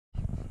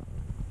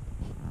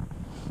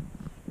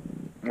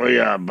Oh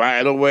yeah,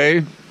 by the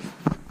way,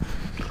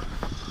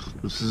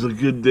 this is a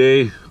good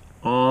day.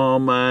 All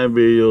my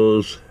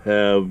videos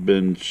have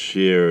been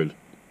shared.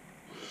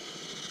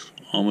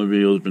 All my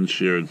videos have been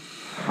shared.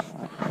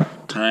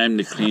 Time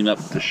to clean up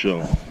the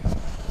show.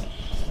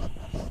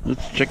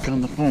 Let's check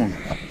on the phone.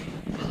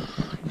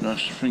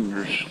 Gosh,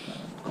 fingers.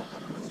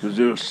 Because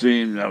they were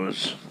saying I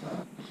was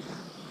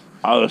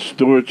out of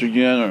storage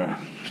again, or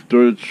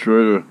storage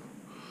short, or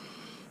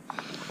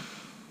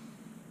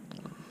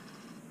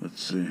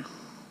let's see.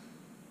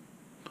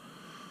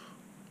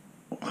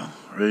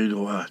 Ready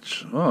to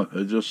watch. Oh,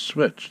 it just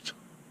switched.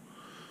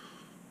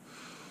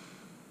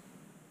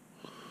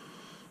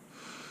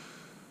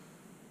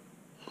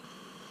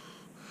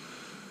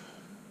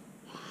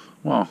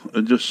 Well,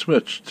 it just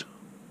switched.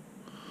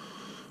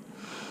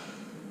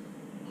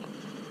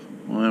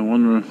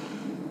 Well,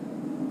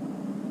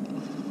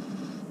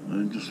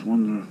 I just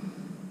wonder,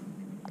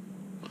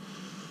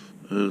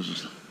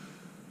 is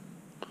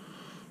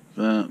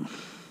that it?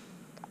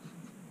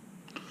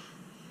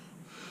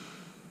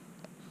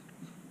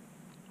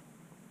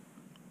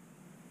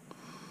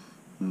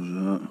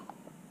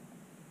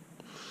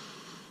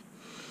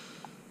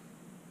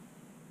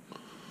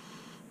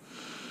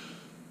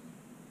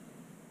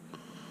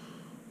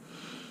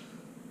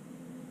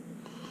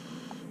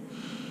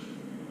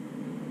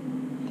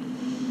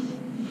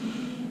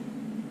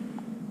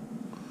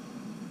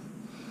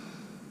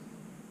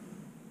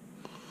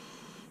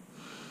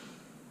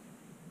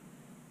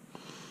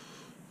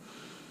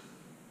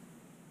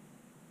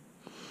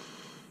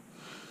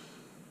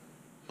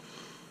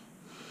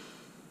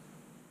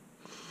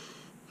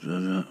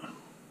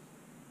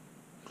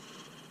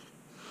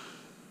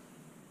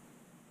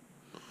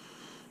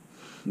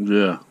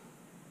 Yeah.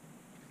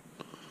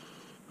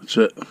 That's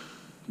it.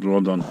 They're all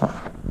done.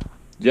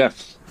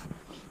 Yes.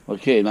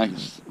 Okay,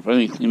 nice.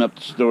 Finally clean up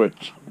the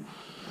storage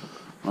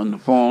on the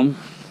phone.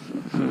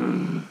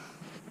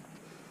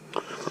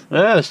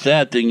 The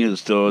sad thing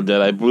is, though,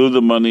 that I blew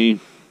the money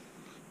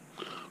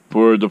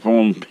for the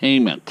phone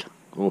payment.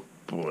 Oh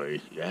boy,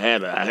 I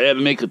had to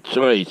make a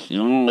choice. You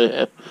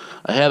know,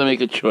 I had to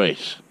make a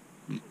choice.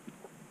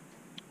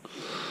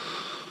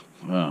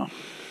 Well,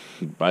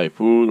 buy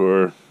food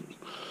or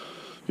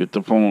get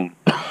the phone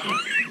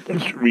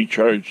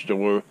recharged,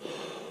 or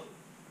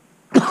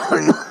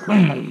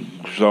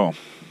so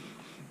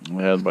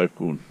I had to buy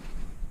food.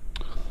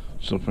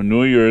 So for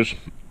New Year's,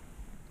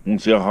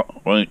 let's see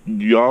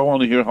y'all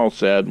want to hear how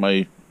sad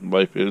my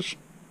life is.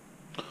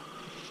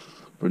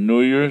 For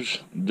New Year's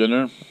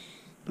dinner,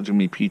 it's gonna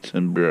be pizza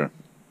and beer.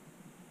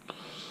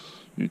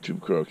 YouTube,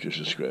 Croak,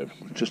 subscribe.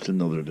 Just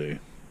another day.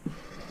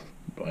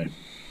 Bye.